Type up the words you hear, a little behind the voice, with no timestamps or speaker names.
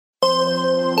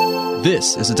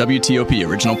This is a WTOP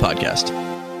original podcast.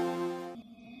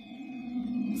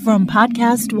 From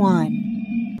Podcast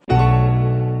One.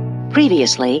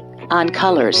 Previously on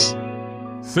Colors.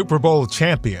 Super Bowl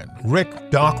champion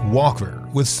Rick Doc Walker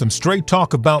with some straight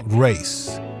talk about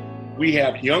race. We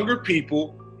have younger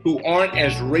people who aren't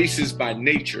as racist by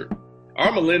nature.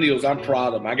 Our millennials, I'm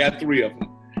proud of them. I got 3 of them.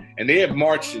 And they have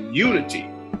marched in unity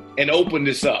and opened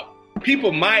this up.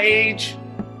 People my age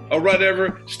or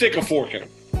whatever, stick a fork in them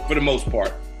for the most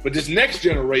part. But this next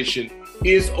generation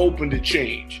is open to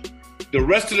change. The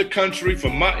rest of the country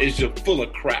is just full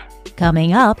of crap.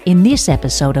 Coming up in this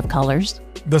episode of Colors.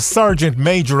 The Sergeant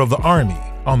Major of the Army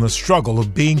on the struggle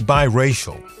of being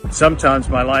biracial. Sometimes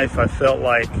in my life I felt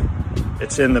like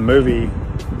it's in the movie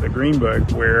The Green Book,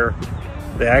 where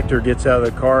the actor gets out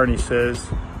of the car and he says,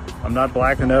 "I'm not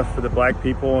black enough for the black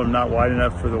people, I'm not white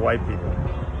enough for the white people."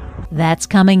 That's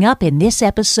coming up in this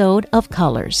episode of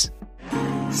Colors.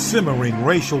 Simmering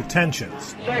racial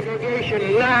tensions.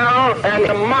 Segregation now and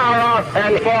tomorrow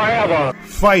and forever.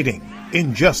 Fighting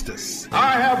injustice.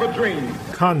 I have a dream.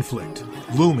 Conflict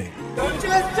looming.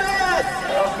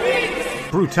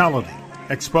 Brutality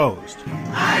exposed.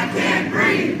 I can't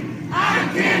breathe.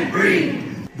 I can't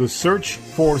breathe. The search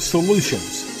for solutions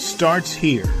starts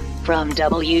here. From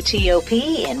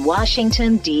WTOP in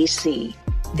Washington, D.C.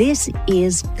 This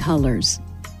is Colors,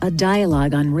 a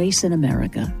dialogue on race in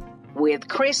America. With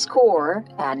Chris Core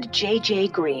and J.J.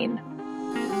 Green.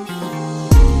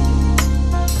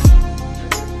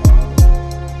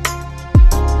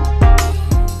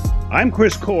 I'm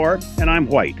Chris Core, and I'm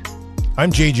white.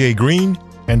 I'm J.J. Green,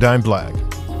 and I'm black.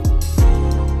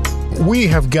 We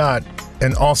have got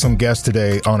an awesome guest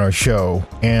today on our show,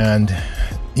 and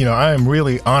I am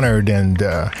really honored and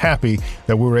happy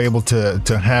that we were able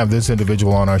to have this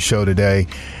individual on our show today.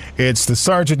 It's the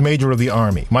Sergeant Major of the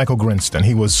Army, Michael Grinston.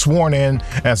 He was sworn in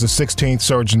as the 16th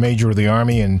Sergeant Major of the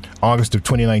Army in August of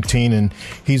 2019, and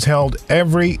he's held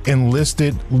every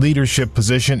enlisted leadership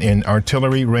position in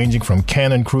artillery, ranging from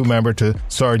cannon crew member to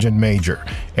Sergeant Major.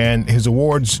 And his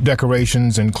awards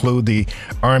decorations include the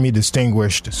Army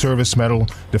Distinguished Service Medal,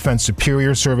 Defense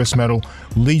Superior Service Medal,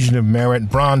 Legion of Merit,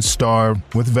 Bronze Star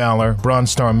with Valor, Bronze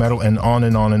Star Medal, and on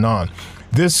and on and on.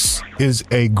 This is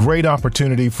a great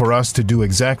opportunity for us to do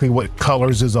exactly what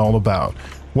Colors is all about.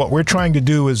 What we're trying to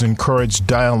do is encourage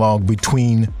dialogue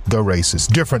between the races,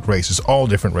 different races, all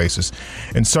different races.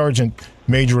 And Sergeant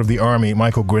Major of the Army,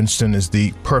 Michael Grinston, is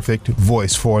the perfect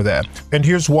voice for that. And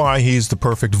here's why he's the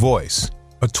perfect voice.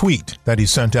 A tweet that he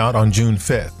sent out on June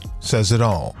 5th says it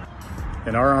all.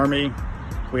 In our Army,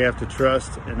 we have to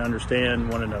trust and understand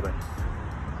one another.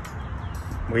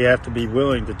 We have to be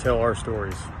willing to tell our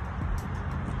stories.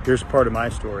 Here's part of my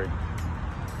story.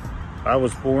 I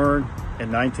was born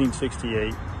in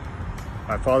 1968.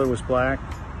 My father was black.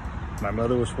 My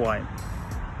mother was white.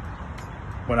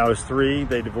 When I was 3,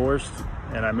 they divorced,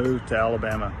 and I moved to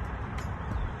Alabama.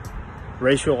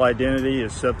 Racial identity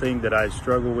is something that I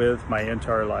struggle with my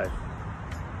entire life.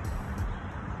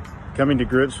 Coming to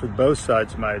grips with both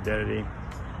sides of my identity,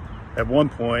 at one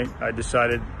point I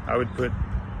decided I would put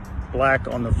black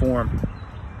on the form.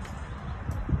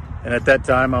 And at that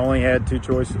time, I only had 2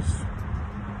 choices.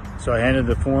 So I handed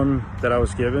the form that I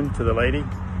was given to the lady,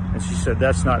 and she said,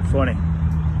 "That's not funny."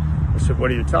 I said, "What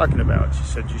are you talking about?" She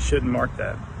said, "You shouldn't mark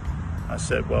that." I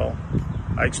said, "Well,"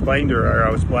 I explained to her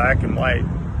I was black and white,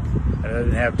 and I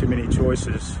didn't have too many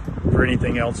choices for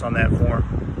anything else on that form.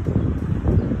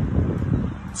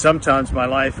 Sometimes in my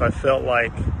life, I felt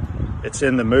like it's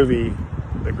in the movie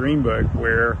The Green Book,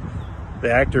 where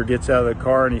the actor gets out of the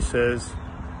car and he says,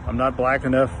 "I'm not black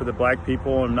enough for the black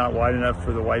people, I'm not white enough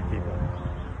for the white people."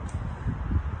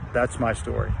 That's my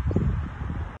story.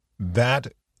 That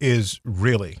is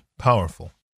really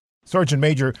powerful. Sergeant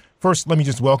Major, first, let me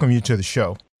just welcome you to the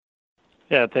show.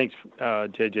 Yeah, thanks,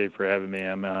 JJ, for having me.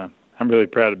 I'm really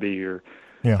proud to be here.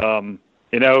 Yeah.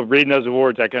 Reading those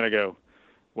awards, I kind of go,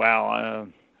 wow,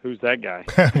 who's that guy?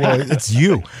 Well, it's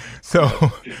you. So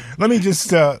let me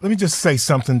just say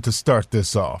something to start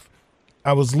this off.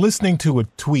 I was listening to a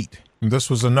tweet. This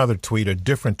was another tweet, a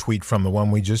different tweet from the one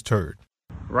we just heard.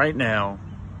 Right now,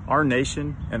 our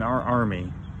nation and our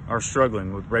Army are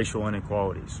struggling with racial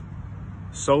inequalities.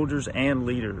 Soldiers and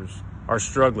leaders are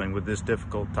struggling with this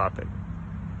difficult topic.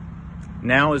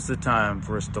 Now is the time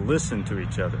for us to listen to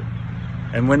each other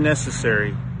and, when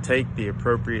necessary, take the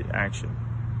appropriate action.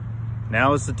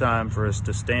 Now is the time for us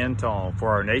to stand tall for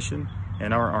our nation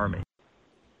and our Army.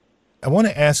 I want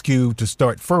to ask you to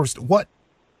start first.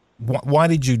 Why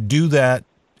did you do that,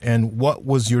 and what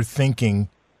was your thinking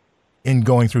in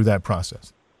going through that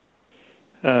process?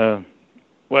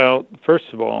 Well, first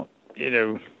of all,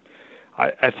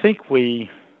 I think we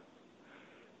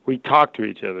talk to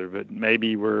each other, but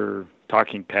maybe we're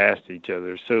talking past each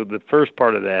other. So the first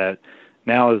part of that,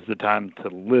 now is the time to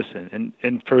listen.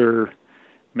 And for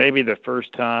maybe the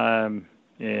first time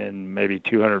in maybe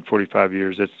 245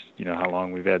 years, that's, how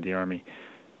long we've had the Army,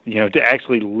 to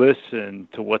actually listen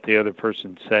to what the other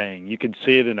person's saying. You can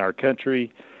see it in our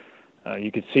country.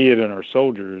 You can see it in our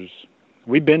soldiers.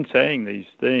 We've been saying these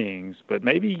things, but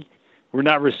maybe we're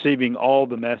not receiving all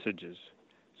the messages.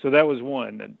 So that was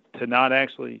one, to not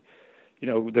actually,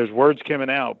 there's words coming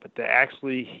out, but to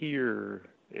actually hear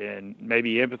and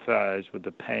maybe empathize with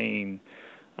the pain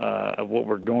of what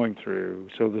we're going through.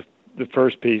 So the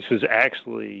first piece is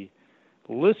actually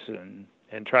listen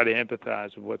and try to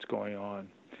empathize with what's going on.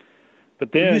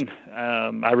 But then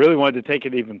I really wanted to take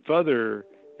it even further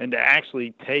and to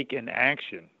actually take an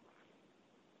action.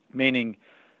 Meaning,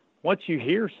 once you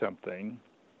hear something,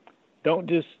 don't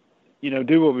just,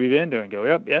 do what we've been doing.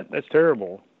 Go, yep, that's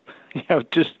terrible.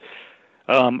 Just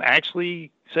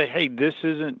actually say, hey, this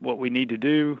isn't what we need to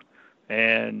do,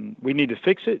 and we need to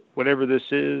fix it, whatever this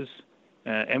is,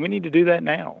 and we need to do that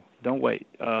now. Don't wait.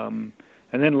 And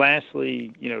then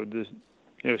lastly,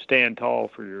 stand tall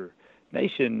for your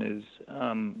nation is,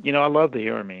 I love the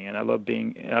Army, and I've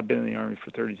been in the Army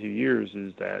for 32 years,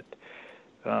 is that,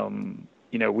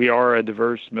 we are a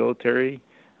diverse military.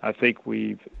 I think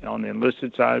on the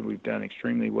enlisted side, we've done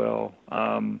extremely well.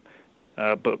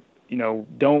 But,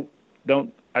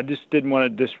 I just didn't want to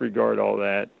disregard all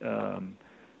that.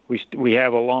 We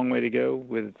have a long way to go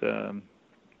with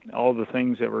all the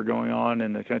things that were going on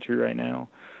in the country right now.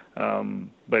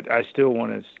 But I still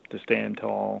want us to stand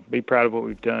tall, be proud of what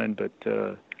we've done, but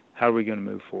how are we going to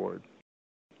move forward?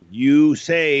 You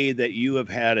say that you have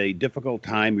had a difficult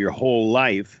time your whole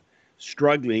life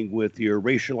struggling with your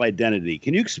racial identity.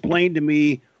 Can you explain to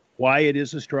me why it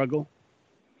is a struggle?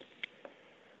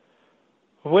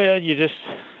 Well,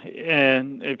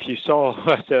 and if you saw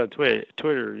what I said on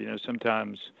Twitter,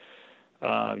 sometimes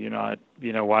you're not,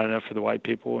 white enough for the white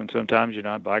people, and sometimes you're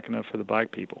not black enough for the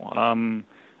black people.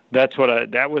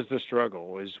 That was the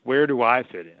struggle, is where do I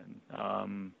fit in?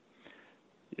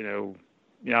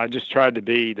 I just tried to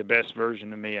be the best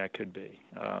version of me I could be,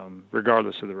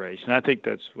 regardless of the race. And I think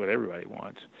that's what everybody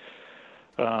wants.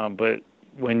 But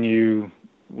when you're,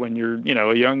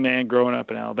 a young man growing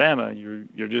up in Alabama,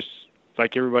 you're just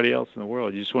like everybody else in the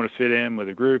world. You just want to fit in with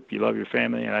a group. You love your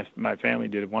family, and my family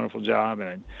did a wonderful job,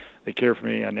 and they care for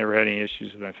me. I never had any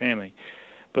issues with my family.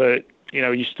 But,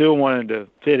 you still wanted to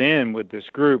fit in with this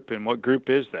group, and what group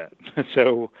is that?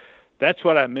 So that's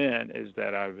what I meant, is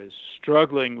that I was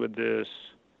struggling with this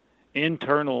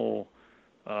internal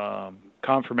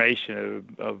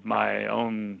confirmation of my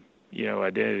own,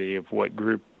 identity of what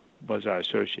group was I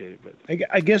associated with.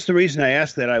 I guess the reason I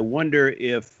ask that, I wonder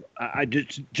if I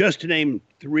just to name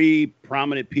three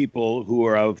prominent people who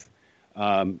are of,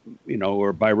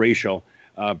 or biracial.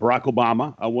 Barack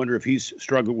Obama, I wonder if he's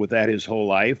struggled with that his whole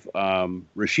life.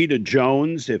 Rashida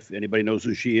Jones, if anybody knows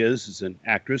who she is an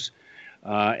actress,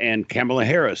 and Kamala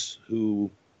Harris, who,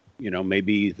 may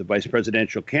be the vice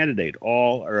presidential candidate.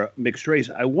 All are mixed race.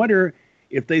 I wonder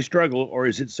if they struggle, or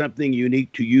is it something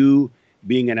unique to you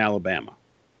being in Alabama?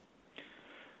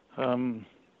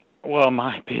 Well, in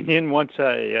my opinion, once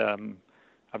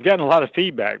I've gotten a lot of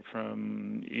feedback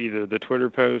from either the Twitter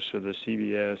posts or the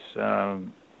CBS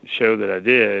show that I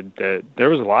did, that there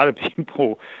was a lot of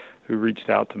people who reached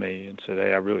out to me and said,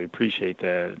 hey, I really appreciate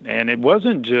that. And it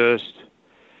wasn't just,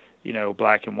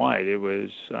 black and white. It was,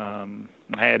 I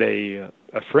had a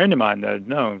friend of mine that I'd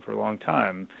known for a long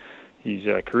time. He's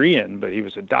Korean, but he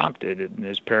was adopted, and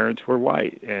his parents were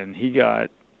white. And he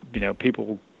got,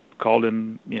 people called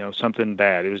him, something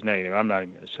bad. It was negative. I'm not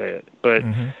even going to say it. But,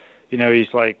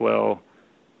 he's like, well,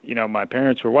 my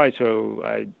parents were white,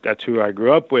 so that's who I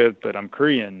grew up with, but I'm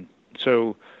Korean.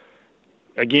 So,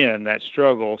 again, that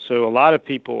struggle. So a lot of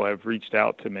people have reached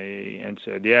out to me and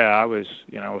said, yeah, I was,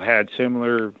 had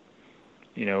similar,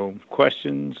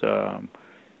 questions.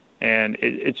 And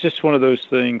it's just one of those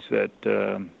things that,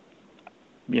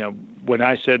 when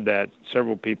I said that,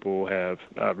 several people have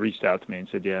reached out to me and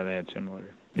said, yeah, they had similar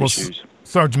issues.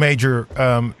 Sergeant Major,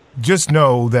 just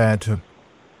know that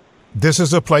this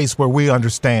is a place where we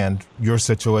understand your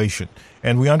situation,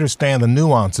 and we understand the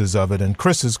nuances of it. And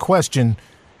Chris's question,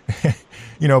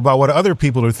 about what other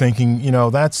people are thinking,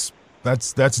 that's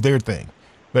their thing.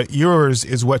 But yours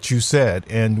is what you said,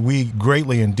 and we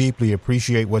greatly and deeply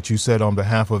appreciate what you said on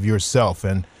behalf of yourself.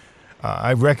 And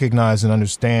I recognize and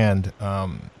understand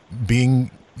being,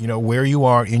 where you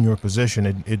are in your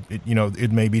position.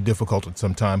 It may be difficult at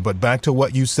some time. But back to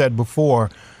what you said before,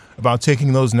 about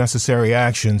taking those necessary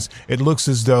actions. It looks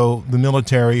as though the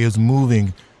military is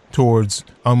moving towards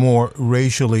a more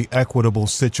racially equitable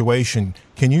situation.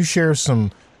 Can you share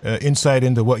some insight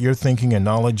into what your thinking and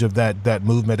knowledge of that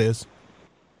movement is?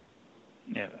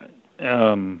 Yeah.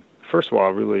 First of all, I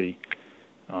really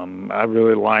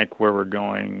like where we're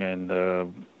going, and the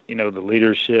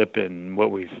leadership and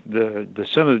what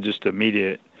some of the just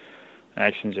immediate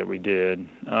actions that we did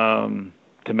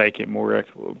to make it more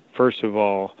equitable. First of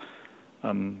all,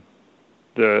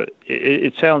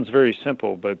 it sounds very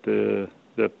simple, but the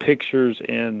pictures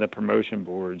in the promotion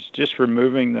boards, just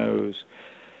remove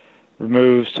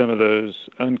some of those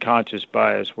unconscious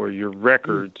bias where your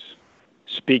records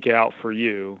speak out for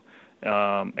you,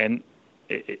 and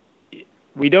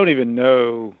we don't even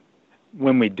know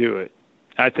when we do it.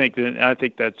 I think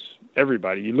that's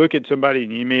everybody. You look at somebody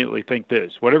and you immediately think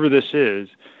this, whatever this is,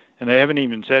 and they haven't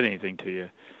even said anything to you.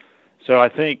 So I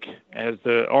think as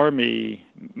the Army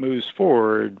moves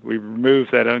forward, we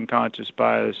remove that unconscious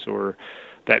bias or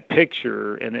that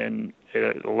picture, and then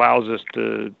it allows us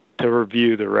to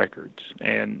review the records.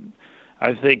 And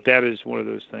I think that is one of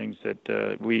those things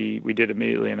that we did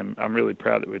immediately, and I'm really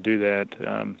proud that we do that.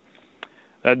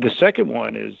 The second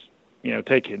one is,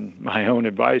 taking my own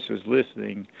advice was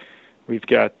listening. We've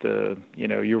got the,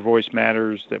 Your Voice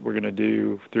Matters that we're going to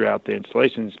do throughout the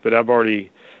installations, but I've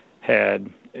already had,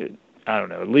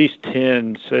 at least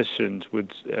 10 sessions with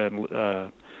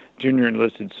junior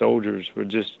enlisted soldiers. We're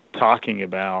just talking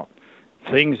about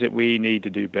things that we need to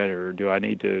do better. Do I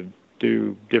need to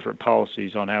do different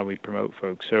policies on how we promote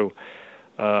folks? So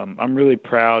I'm really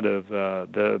proud of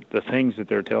the things that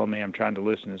they're telling me. I'm trying to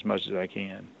listen as much as I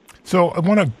can. So I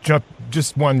want to jump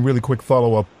just one really quick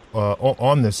follow-up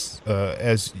on this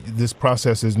as this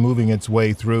process is moving its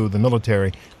way through the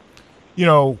military.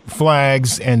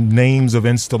 Flags and names of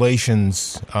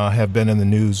installations have been in the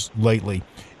news lately.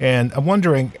 And I'm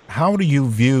wondering, how do you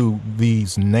view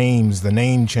these names, the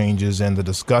name changes, and the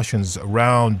discussions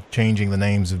around changing the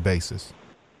names of bases?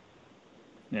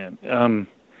 Yeah.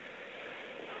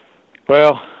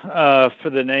 For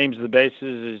the names of the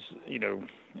bases,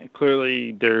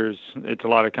 clearly it's a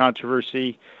lot of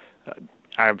controversy.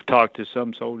 I've talked to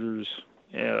some soldiers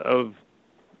of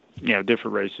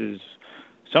different races.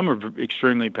 Some are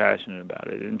extremely passionate about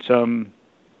it, and some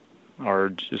are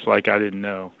just like, I didn't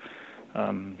know.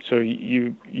 So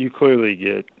you clearly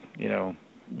get the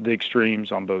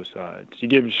extremes on both sides. You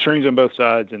get extremes on both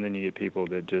sides, and then you get people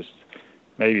that just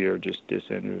maybe are just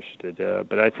disinterested.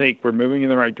 But I think we're moving in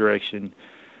the right direction.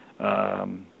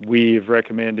 We've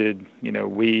recommended,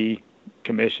 we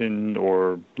commission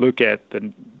or look at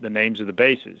the names of the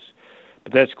bases,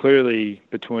 but that's clearly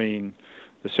between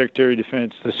the Secretary of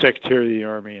Defense, the Secretary of the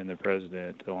Army, and the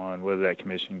President on whether that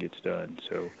commission gets done.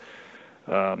 So,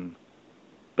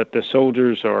 but the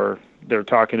soldiers they're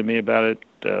talking to me about it.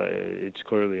 It's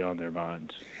clearly on their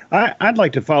minds. I'd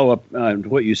like to follow up on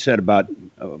what you said about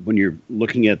when you're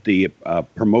looking at the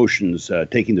promotions,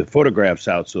 taking the photographs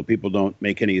out so people don't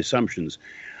make any assumptions.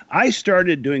 I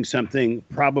started doing something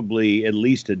probably at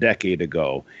least a decade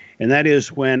ago, and that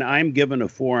is when I'm given a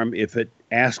form, if it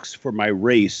asks for my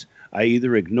race, I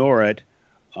either ignore it.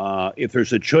 If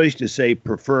there's a choice to say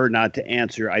prefer not to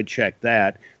answer, I check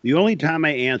that. The only time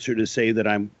I answer to say that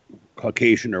I'm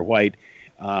Caucasian or white,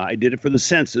 I did it for the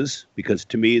census because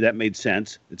to me that made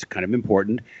sense. It's kind of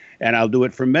important. And I'll do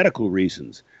it for medical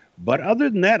reasons. But other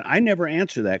than that, I never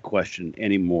answer that question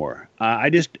anymore.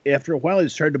 I just, after a while, it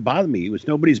started to bother me.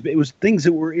 It was things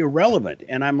that were irrelevant.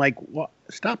 And I'm like, well,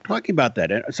 stop talking about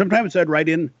that. And sometimes I'd write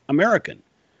in American.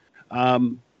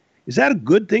 Is that a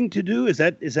good thing to do? Is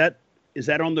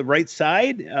that on the right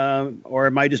side? Or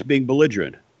am I just being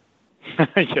belligerent?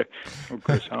 Yeah, of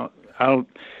course. I don't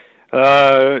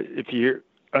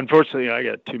unfortunately, I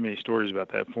got too many stories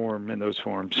about that form and those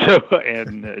forms. So,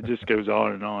 and it just goes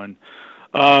on and on.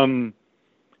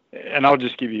 And I'll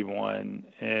just give you one,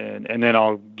 and then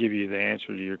I'll give you the answer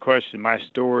to your question. My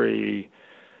story,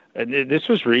 and this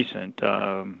was recent.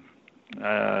 I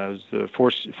was the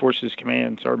Forces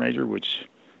Command Sergeant Major, which,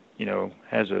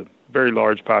 has a very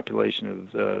large population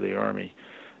of the Army.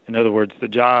 In other words, the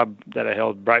job that I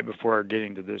held right before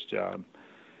getting to this job.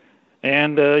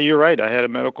 And you're right, I had a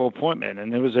medical appointment,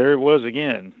 and there it was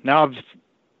again. Now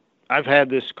I've had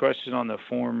this question on the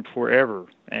form forever,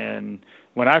 and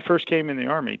when I first came in the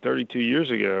Army 32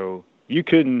 years ago, you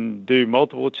couldn't do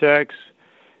multiple checks.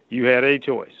 You had a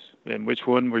choice. And which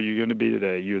one were you going to be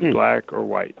today? You was black or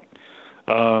white.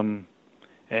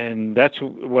 And that's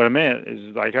what I meant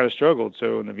is I kind of struggled.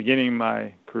 So in the beginning of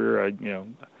my career,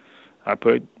 I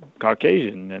put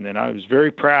Caucasian, and then I was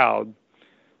very proud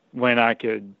when I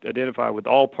could identify with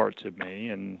all parts of me.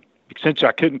 And since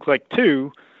I couldn't click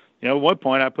two, at one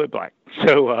point I put black.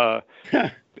 So,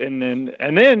 and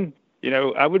then,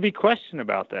 I would be questioned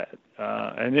about that.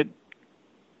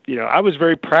 I was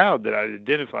very proud that I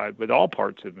identified with all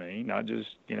parts of me, not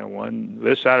just, one,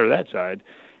 this side or that side.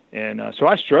 And so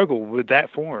I struggled with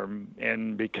that form.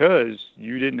 And because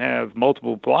you didn't have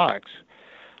multiple blocks,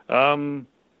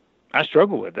 I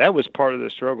struggled with. That was part of the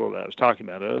struggle that I was talking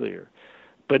about earlier.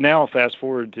 But now, fast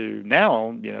forward to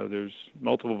now, there's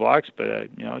multiple blocks, but I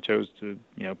chose to,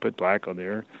 put black on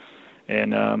there.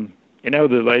 And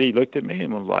the lady looked at me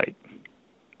and was like,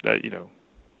 "That,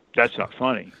 that's not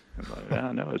funny." I was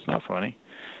like, "No, it's not funny."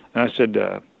 And I said,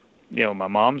 "My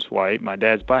mom's white, my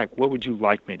dad's black. What would you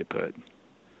like me to put?"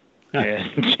 And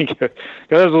she goes,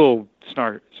 I was a little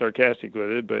sarcastic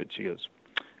with it, but she goes,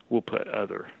 "We'll put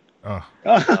other." Oh.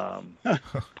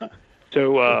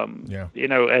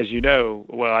 As you know,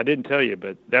 well, I didn't tell you,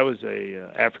 but that was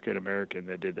a African American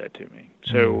that did that to me.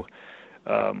 So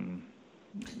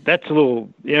that's a little,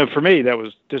 for me, that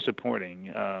was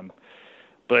disappointing.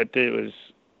 But it was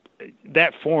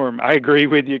that form. I agree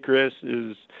with you, Chris.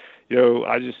 Is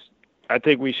I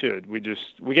think we should. We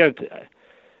got to.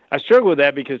 I struggle with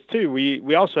that because too,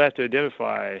 we also have to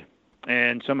identify,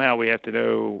 and somehow we have to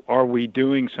know, are we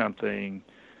doing something?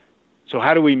 So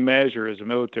how do we measure as a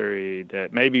military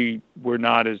that maybe we're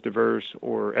not as diverse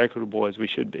or equitable as we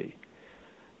should be?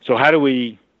 So how do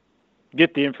we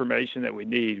get the information that we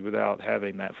need without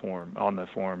having that form on the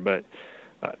form? But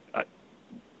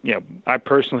I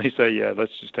personally say,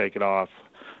 let's just take it off.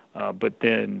 But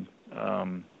then,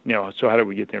 so how do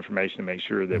we get the information to make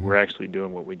sure that we're actually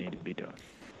doing what we need to be doing?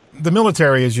 The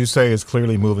military, as you say, is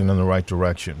clearly moving in the right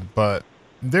direction, but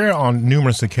there on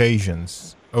numerous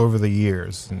occasions over the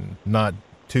years, and not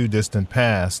too distant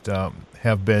past,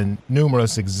 have been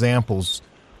numerous examples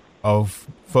of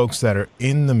folks that are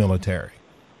in the military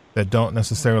that don't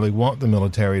necessarily want the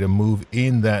military to move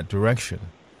in that direction.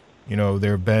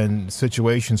 There have been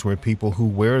situations where people who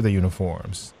wear the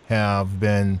uniforms have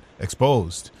been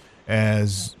exposed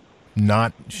as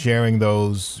not sharing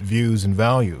those views and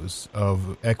values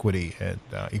of equity and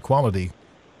equality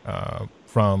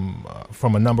from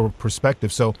a number of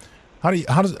perspectives. So how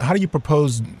do you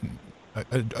propose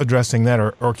addressing that,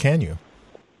 or can you?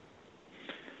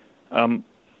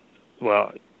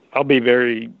 Well, I'll be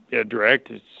very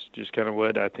direct. It's just kind of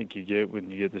what I think you get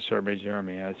when you get the Sergeant Major of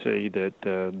the Army. I say that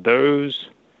those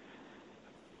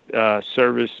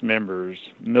service members,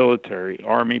 military,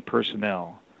 Army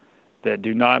personnel that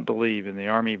do not believe in the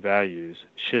Army values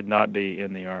should not be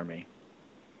in the Army.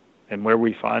 And where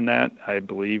we find that, I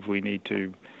believe we need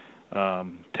to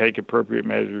take appropriate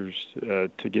measures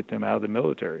to get them out of the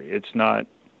military. That's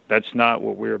not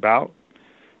what we're about.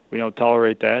 We don't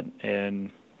tolerate that.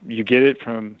 And you get it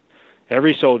from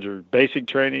every soldier, basic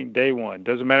training, day one.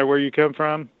 Doesn't matter where you come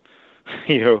from.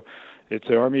 It's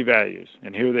the Army values,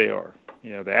 and here they are.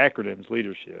 The acronyms,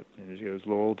 leadership. And it goes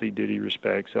loyalty, duty,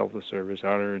 respect, selfless service,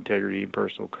 honor, integrity, and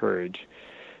personal courage.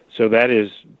 So that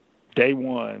is day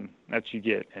one. That's you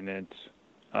get, and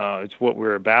it's what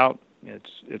we're about.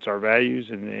 It's our values,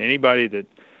 and anybody that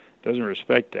doesn't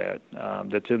respect that,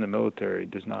 that's in the military,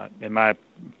 does not, in my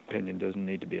opinion, doesn't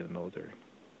need to be in the military.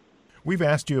 We've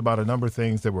asked you about a number of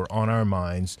things that were on our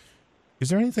minds. Is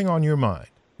there anything on your mind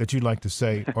that you'd like to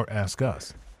say or ask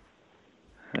us?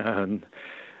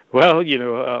 Well,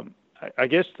 I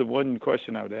guess the one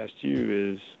question I would ask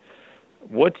you is,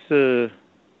 what's the,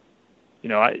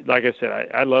 like I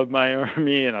said, I love my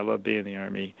Army and I love being in the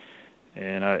Army,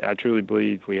 and I truly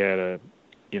believe we had a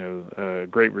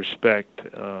great respect.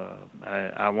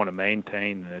 I want to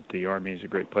maintain that the Army is a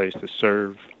great place to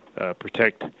serve,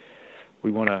 protect. We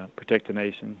want to protect the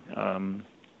nation,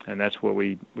 and that's what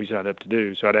we signed up to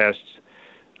do. So I'd ask,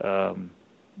 are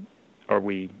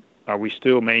we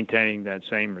still maintaining that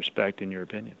same respect in your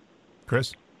opinion?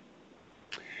 Chris?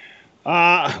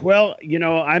 Well,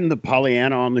 I'm the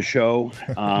Pollyanna on the show.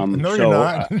 No, you're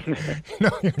not. No,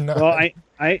 you're not. Well,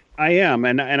 I am,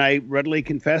 and I readily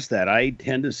confess that. I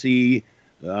tend to see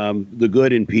the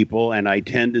good in people, and I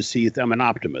tend to see I'm an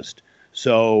optimist.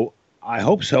 So I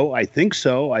hope so. I think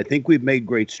so. I think we've made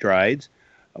great strides.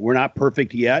 We're not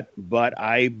perfect yet, but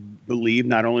I believe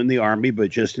not only in the Army, but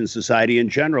just in society in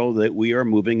general, that we are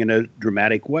moving in a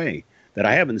dramatic way that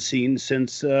I haven't seen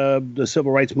since the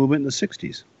civil rights movement in the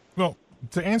 60s. Well,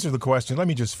 to answer the question, let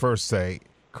me just first say,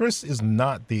 Chris is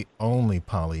not the only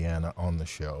Pollyanna on the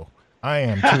show. I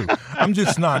am too. I'm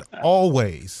just not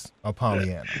always a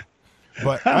Pollyanna.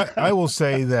 But I will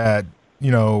say that,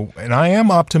 and I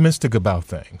am optimistic about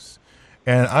things.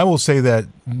 And I will say that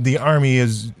the Army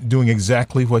is doing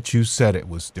exactly what you said it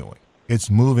was doing. It's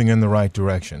moving in the right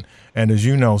direction. And as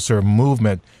you know, sir,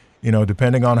 movement,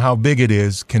 depending on how big it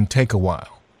is, can take a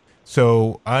while.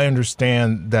 So I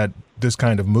understand that this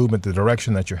kind of movement, the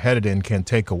direction that you're headed in, can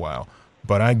take a while.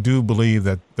 But I do believe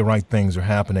that the right things are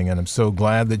happening, and I'm so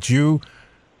glad that you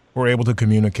were able to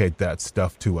communicate that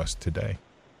stuff to us today.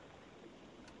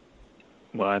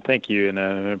 Well, I thank you, and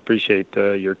I appreciate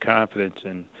your confidence,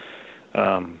 and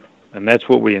that's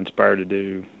what we inspire to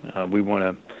do. We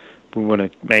want to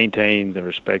maintain the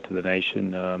respect of the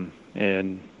nation,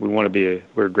 and we want to be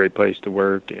we're a great place to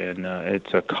work, and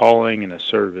it's a calling and a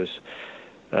service,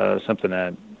 something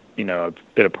that I've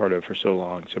been a part of for so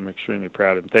long. So I'm extremely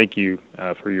proud and thank you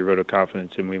for your vote of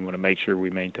confidence, and we want to make sure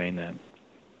we maintain that.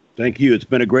 Thank you. It's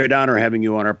been a great honor having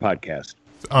you on our podcast.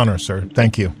 Honor, sir.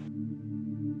 Thank you.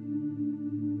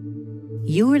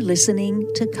 You're listening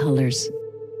to Colors.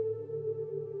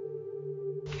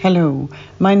 Hello,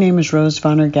 my name is Rose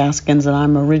Vonner Gaskins, and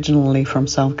I'm originally from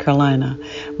South Carolina.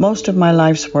 Most of my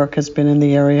life's work has been in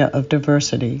the area of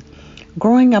diversity.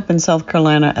 Growing up in South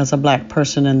Carolina as a black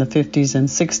person in the 50s and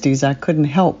 60s, I couldn't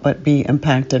help but be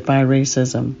impacted by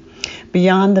racism.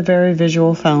 Beyond the very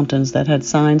visual fountains that had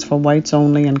signs for whites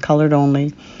only and colored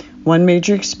only, one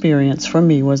major experience for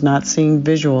me was not seeing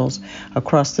visuals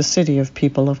across the city of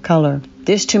people of color.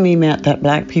 This to me meant that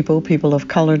black people of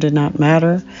color did not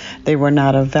matter, they were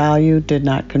not of value, did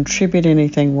not contribute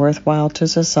anything worthwhile to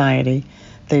society,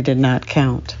 they did not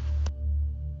count.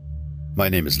 My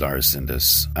name is Lars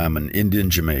Sindus. I'm an Indian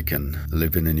Jamaican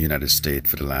living in the United States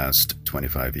for the last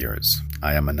 25 years.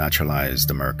 I am a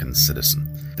naturalized American citizen.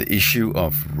 The issue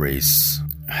of race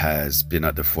has been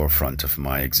at the forefront of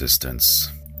my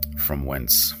existence from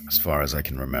whence, as far as I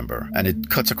can remember. And it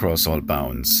cuts across all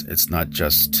bounds. It's not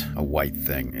just a white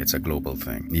thing, it's a global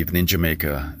thing. Even in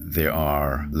Jamaica, there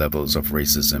are levels of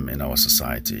racism in our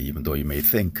society, even though you may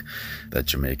think that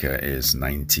Jamaica is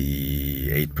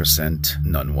 98%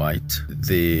 non-white.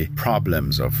 The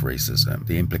problems of racism,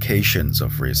 the implications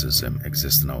of racism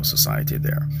exist in our society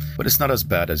there. But it's not as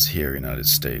bad as here in the United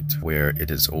States, where it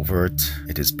is overt,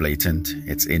 it is blatant,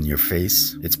 it's in your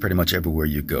face, it's pretty much everywhere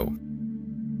you go.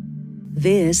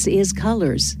 This is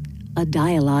Colors, a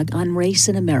dialogue on race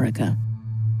in America.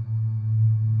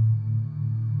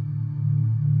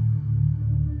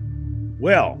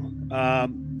 Well,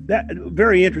 that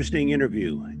very interesting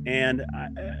interview. And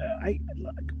I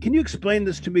can you explain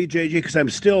this to me, JJ? Because I'm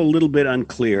still a little bit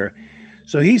unclear.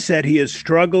 So he said he has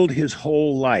struggled his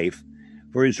whole life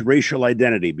for his racial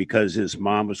identity because his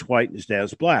mom was white and his dad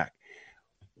was black.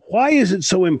 Why is it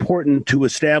so important to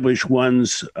establish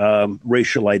one's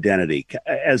racial identity?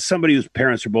 As somebody whose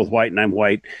parents are both white and I'm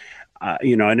white, I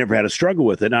never had a struggle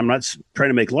with it. I'm not trying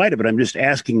to make light of it. I'm just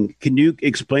asking, can you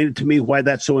explain it to me why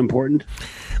that's so important?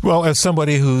 Well, as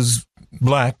somebody who's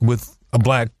black with a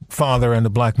black father and a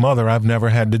black mother, I've never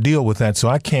had to deal with that. So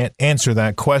I can't answer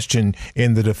that question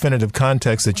in the definitive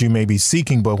context that you may be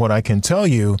seeking. But what I can tell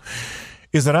you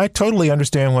is that I totally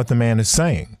understand what the man is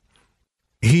saying.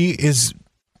 He is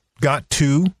got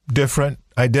two different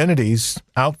identities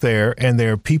out there, and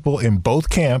there are people in both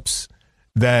camps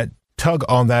that tug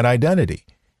on that identity.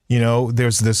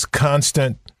 There's this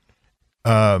constant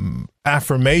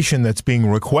affirmation that's being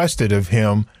requested of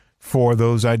him for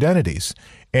those identities.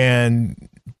 And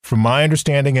from my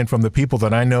understanding and from the people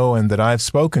that I know and that I've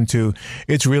spoken to,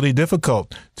 it's really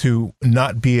difficult to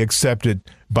not be accepted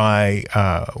by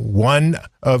one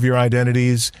of your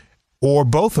identities or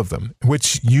both of them,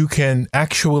 which you can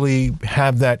actually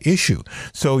have that issue.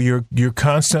 So you're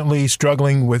constantly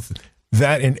struggling with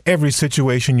that in every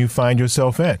situation you find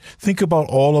yourself in. Think about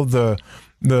all of the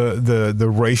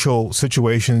racial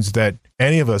situations that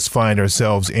any of us find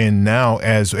ourselves in now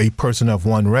as a person of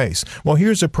one race. Well,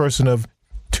 here's a person of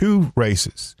two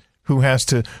races who has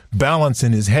to balance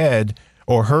in his head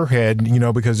or her head,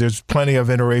 because there's plenty of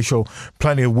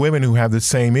plenty of women who have the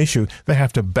same issue. They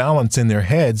have to balance in their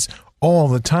heads all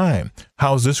the time.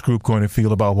 How's this group going to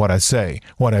feel about what I say,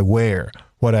 what I wear,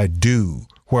 what I do,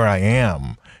 where I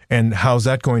am? And how's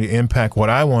that going to impact what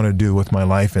I want to do with my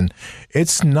life? And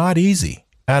it's not easy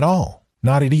at all.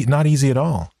 Not easy at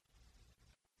all.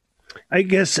 I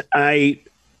guess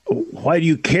why do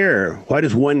you care? Why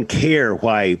does one care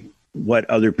what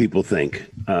other people think?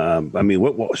 So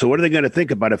what are they going to think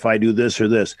about if I do this or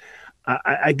this?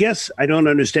 I guess I don't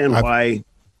understand why.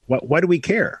 Why do we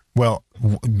care? Well,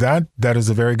 that is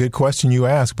a very good question you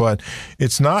ask, but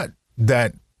it's not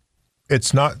that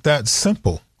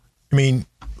simple. I mean,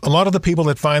 a lot of the people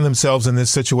that find themselves in this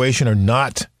situation are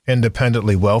not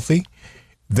independently wealthy.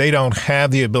 They don't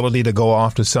have the ability to go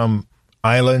off to some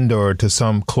island or to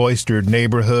some cloistered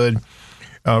neighborhood,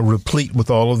 replete with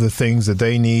all of the things that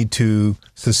they need to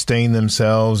sustain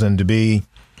themselves and to be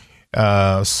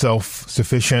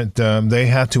self-sufficient. They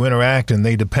have to interact, and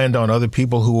they depend on other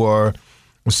people who are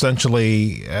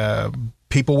essentially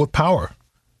people with power,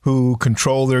 who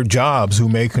control their jobs, who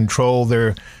may control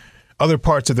their other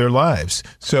parts of their lives.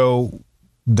 So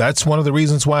that's one of the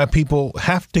reasons why people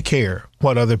have to care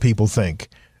what other people think.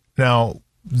 Now,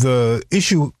 the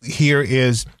issue here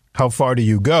is, how far do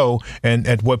you go, and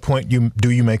at what point do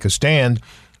you make a stand?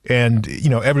 And,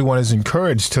 everyone is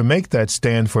encouraged to make that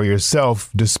stand for yourself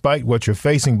despite what you're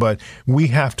facing. But we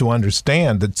have to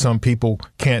understand that some people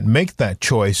can't make that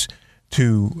choice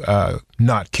to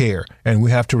not care. And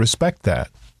we have to respect that.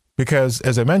 Because,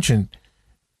 as I mentioned,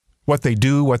 what they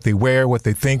do, what they wear, what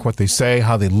they think, what they say,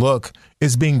 how they look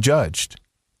is being judged.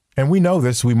 And we know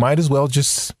this. We might as well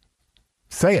just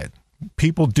say it.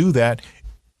 People do that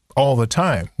all the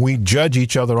time. We judge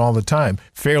each other all the time,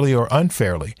 fairly or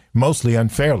unfairly, mostly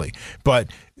unfairly, but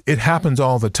it happens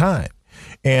all the time.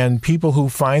 And people who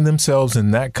find themselves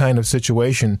in that kind of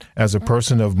situation as a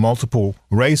person of multiple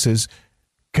races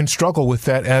can struggle with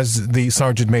that, as the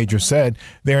Sergeant Major said,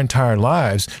 their entire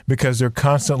lives, because they're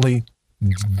constantly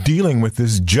dealing with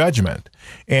this judgment.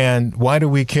 And why do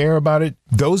we care about it?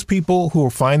 Those people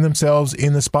who find themselves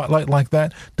in the spotlight like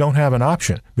that don't have an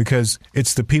option, because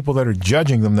it's the people that are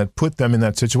judging them that put them in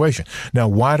that situation. Now,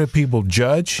 why do people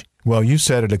judge? Well, you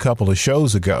said it a couple of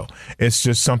shows ago. It's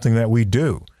just something that we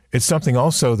do. It's something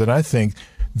also that I think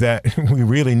that we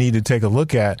really need to take a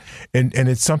look at. And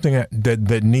it's something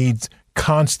that needs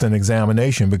constant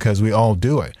examination, because we all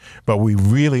do it. But we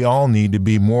really all need to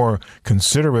be more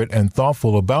considerate and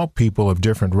thoughtful about people of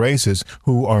different races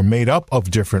who are made up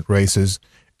of different races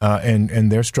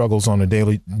and their struggles on a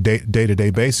day-to-day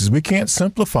basis. We can't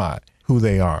simplify who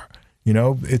they are.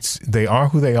 They are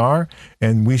who they are,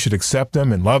 and we should accept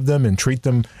them and love them and treat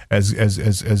them as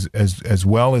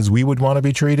well as we would want to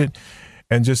be treated.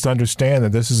 And just understand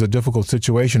that this is a difficult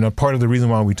situation. And part of the reason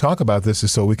why we talk about this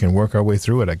is so we can work our way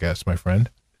through it, I guess, my friend.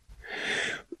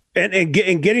 And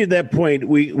getting to that point,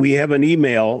 we have an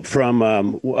email from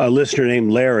a listener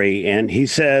named Larry, and he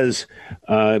says,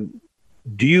 do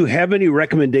you have any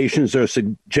recommendations or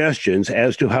suggestions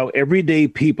as to how everyday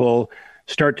people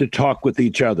start to talk with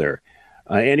each other?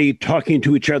 Any talking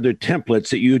to each other templates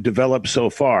that you developed so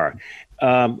far?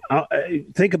 I'll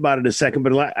think about it a second,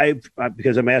 but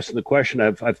because I'm asking the question,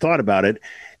 I've thought about it.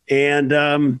 And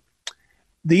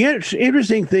the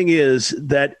interesting thing is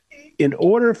that in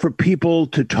order for people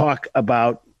to talk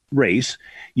about race,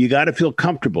 you got to feel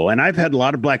comfortable. And I've had a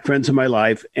lot of black friends in my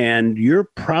life, and you're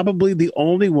probably the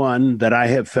only one that I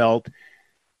have felt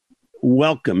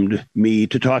welcomed me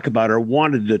to talk about, or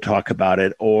wanted to talk about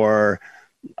it, or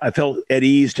I felt at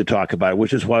ease to talk about it,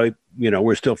 which is why,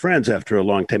 we're still friends after a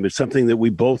long time. It's something that we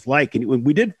both like. And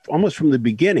we did almost from the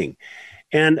beginning.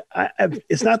 And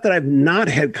it's not that I've not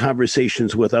had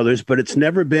conversations with others, but it's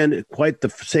never been quite the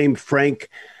same frank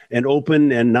and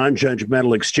open and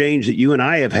non-judgmental exchange that you and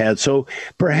I have had. So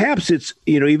perhaps it's,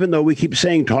 even though we keep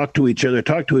saying talk to each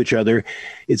other,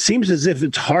 it seems as if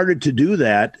it's harder to do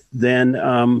that than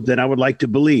I would like to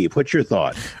believe. What's your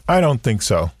thought? I don't think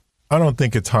so. I don't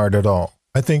think it's hard at all.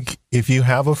 I think if you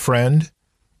have a friend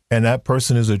and that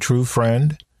person is a true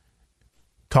friend,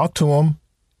 talk to them,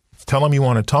 tell them you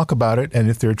want to talk about it. And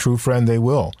if they're a true friend, they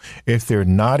will. If they're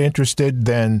not interested,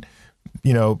 then,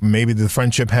 maybe the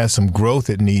friendship has some growth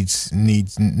it needs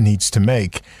to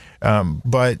make.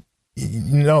 But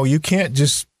you can't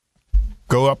just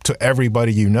go up to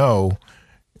everybody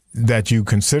that you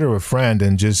consider a friend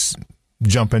and just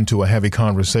jump into a heavy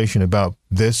conversation about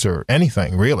this or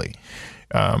anything, really.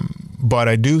 But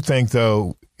I do think,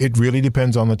 though, it really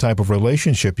depends on the type of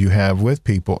relationship you have with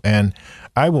people. And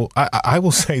I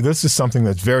will say this is something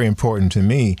that's very important to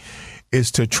me, is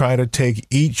to try to take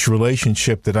each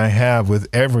relationship that I have with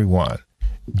everyone,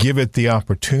 give it the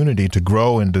opportunity to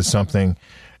grow into something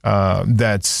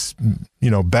that's,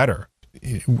 better.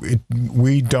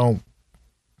 We don't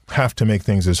have to make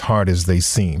things as hard as they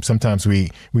seem. Sometimes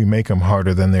we make them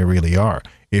harder than they really are.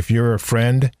 If you're a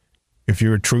friend, if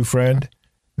you're a true friend,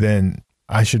 then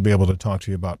I should be able to talk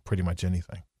to you about pretty much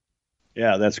anything.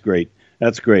 Yeah, that's great.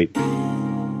 That's great.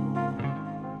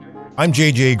 I'm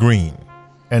J.J. Green,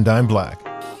 and I'm black.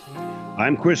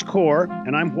 I'm Chris Core,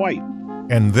 and I'm white.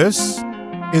 And this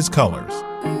is Colors.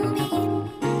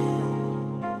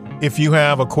 If you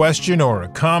have a question or a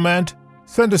comment,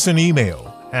 send us an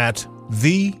email at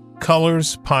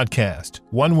thecolorspodcast,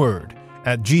 one word,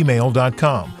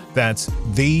 @gmail.com. That's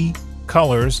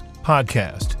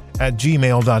thecolorspodcast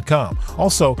 @gmail.com.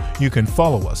 Also, you can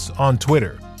follow us on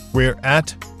Twitter. We're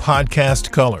at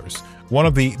Podcast Colors. One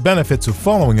of the benefits of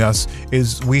following us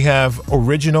is we have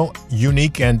original,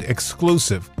 unique, and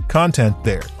exclusive content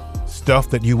there. Stuff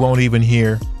that you won't even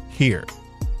hear here.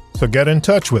 So get in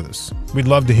touch with us. We'd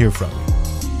love to hear from you.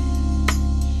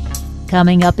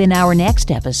 Coming up in our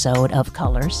next episode of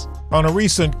Colors. On a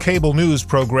recent cable news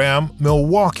program,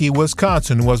 Milwaukee,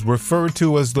 Wisconsin was referred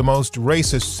to as the most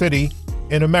racist city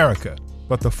in America,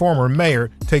 but the former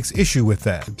mayor takes issue with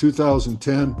that. In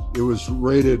 2010, it was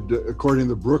rated, according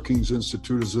to the Brookings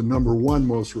Institute, as the #1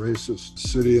 most racist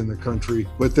city in the country.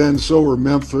 But then so were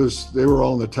Memphis. They were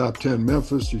all in the top 10.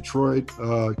 Memphis, Detroit,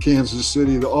 Kansas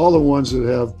City, all the ones that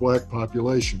have black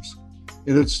populations.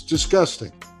 And it's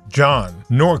disgusting. John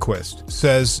Norquist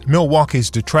says Milwaukee's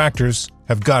detractors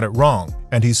have got it wrong,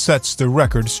 and he sets the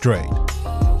record straight.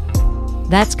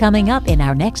 That's coming up in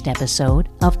our next episode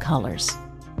of Colors.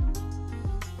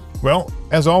 Well,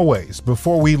 as always,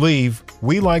 before we leave,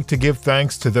 we like to give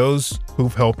thanks to those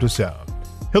who've helped us out.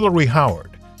 Hillary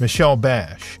Howard, Michelle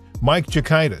Bash, Mike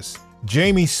Jakaitis,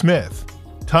 Jamie Smith,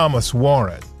 Thomas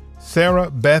Warren, Sarah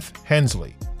Beth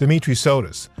Hensley, Dimitri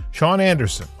Sotis, Sean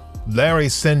Anderson, Larry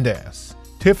Sindas,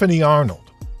 Tiffany Arnold,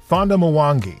 Fonda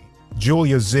Mwangi,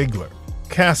 Julia Ziegler,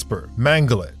 Casper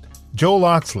Mangalet, Joel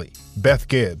Oxley, Beth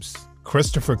Gibbs,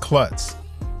 Christopher Klutz,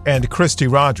 and Christy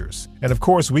Rogers. And of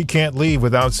course, we can't leave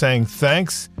without saying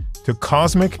thanks to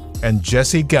Cosmic and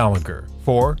Jesse Gallagher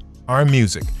for our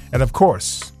music. And of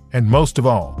course, and most of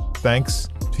all, thanks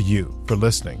to you for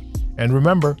listening. And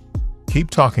remember, keep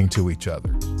talking to each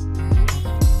other.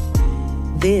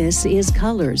 This is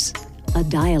Colors, a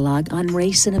dialogue on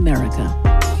race in America.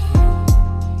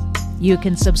 You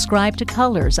can subscribe to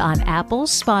Colors on Apple,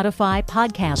 Spotify,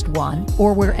 Podcast One,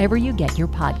 or wherever you get your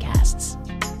podcasts.